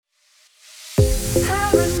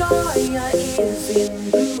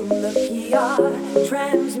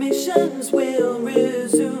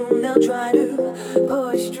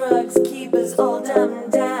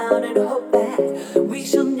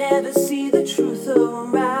truth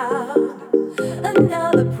around.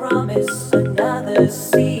 Another promise, another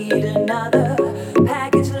seed, another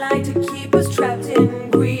package like to keep us trapped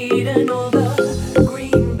in greed, and all the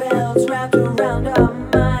green bells wrapped around our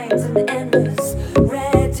minds, and endless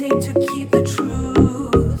red tape to keep the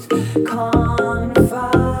truth confined.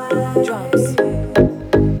 Drums,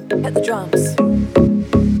 hit the drums,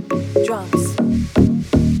 drums,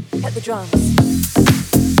 hit the drums,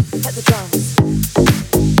 hit the drums,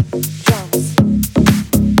 drums,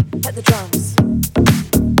 hit the drums,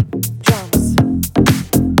 drums,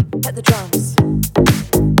 hit the drums,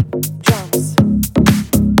 drums,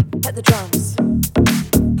 hit the drums.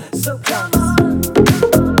 So come on,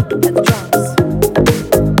 hit the drums,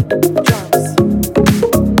 drums,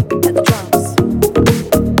 hit the drums,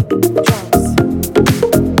 drums,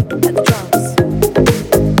 hit the drums,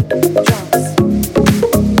 drums,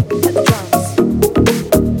 hit the drums,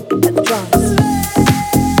 hit the drums.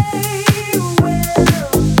 They will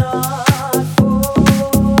not force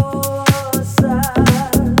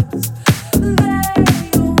us. They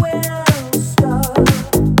will stop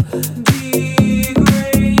degrading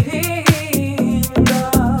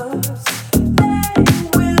us. They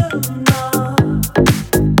will not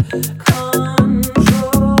control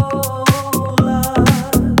us.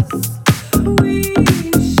 We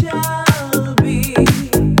shall be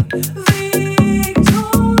victorious.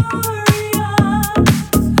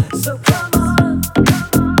 So come on,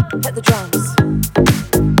 hit the drums,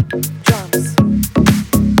 drums,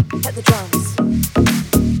 hit the drums,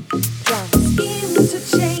 drums.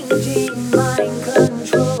 Interchanging mind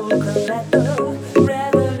control could let the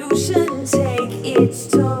revolution take its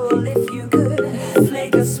toll. If you could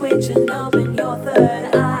flick a switch and open your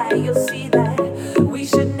third eye, you'll see that we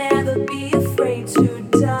should never be afraid to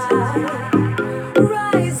die.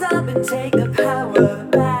 Rise up and take the power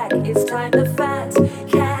back. It's time the fat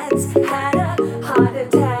cats had a heart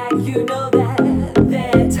attack. You know that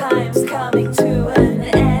their time's coming to an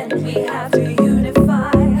end. We have to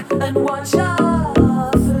unify and watch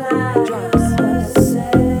our flag.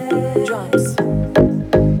 Drums,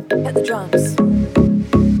 hit the drums,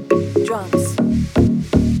 drums,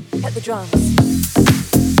 hit the drums.